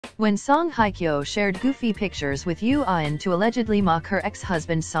when Song-hyekyo shared goofy pictures with Yooahin to allegedly mock her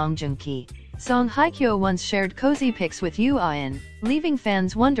ex-husband Joong-ki. Song-hyekyo once shared cozy pics with Yooahin, leaving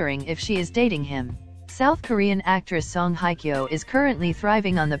fans wondering if she is dating him. South Korean actress Song-hyekyo is currently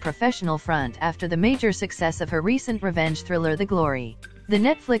thriving on the professional front after the major success of her recent revenge thriller The Glory. The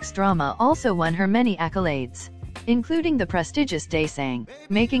Netflix drama also won her many accolades, including the prestigious Daesang,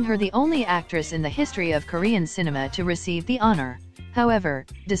 making her the only actress in the history of Korean cinema to receive the honor. However,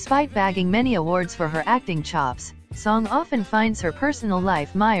 despite bagging many awards for her acting chops, Song often finds her personal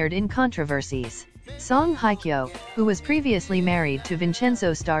life mired in controversies. Song-hyekyo, who was previously married to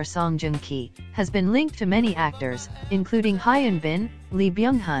Vincenzo star Joong-ki, has been linked to many actors, including Hyun Bin, Lee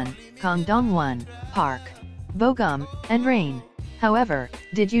Byung-hun, Kang Dong-won, Park Bo-gum, and Rain. However,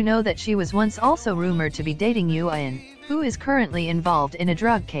 did you know that she was once also rumored to be dating Yooahin, who is currently involved in a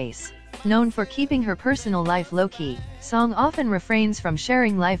drug case? Known for keeping her personal life low-key, Song often refrains from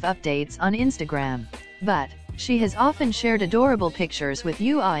sharing life updates on Instagram. But she has often shared adorable pictures with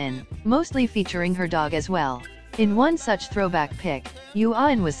Yooahin, mostly featuring her dog as well. In one such throwback pic,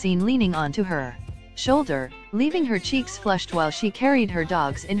 Yooahin was seen leaning onto her shoulder, leaving her cheeks flushed while she carried her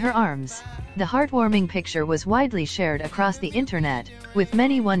dogs in her arms. The heartwarming picture was widely shared across the internet, with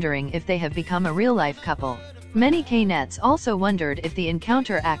many wondering if they have become a real-life couple. Many K-nets also wondered if the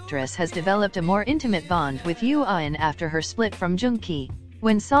Encounter actress has developed a more intimate bond with Yooahin after her split from Joong-ki.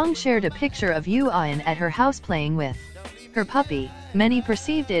 When Song shared a picture of Yooahin at her house playing with her puppy, many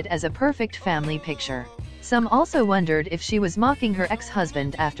perceived it as a perfect family picture. Some also wondered if she was mocking her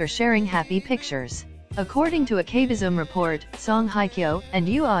ex-husband after sharing happy pictures. According to a Kvisum report, Song-hyekyo and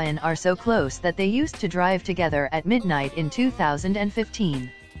Yooahin are so close that they used to drive together at midnight in 2015.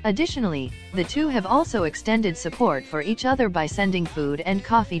 Additionally, the two have also extended support for each other by sending food and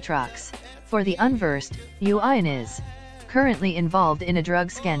coffee trucks. For the unversed, Yooahin is currently involved in a drug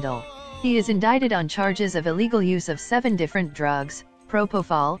scandal. He is indicted on charges of illegal use of 7 different drugs: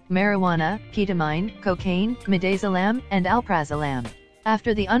 propofol, marijuana, ketamine, cocaine, midazolam, and alprazolam.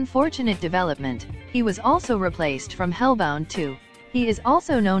 After the unfortunate development, he was also replaced from Hellbound 2. He is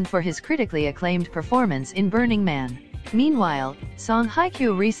also known for his critically acclaimed performance in Burning Man. Meanwhile,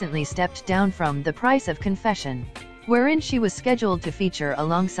 Song-hyekyo recently stepped down from The Price of Confession, wherein she was scheduled to feature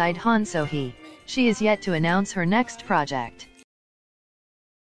alongside Han So-hee. She is yet to announce her next project.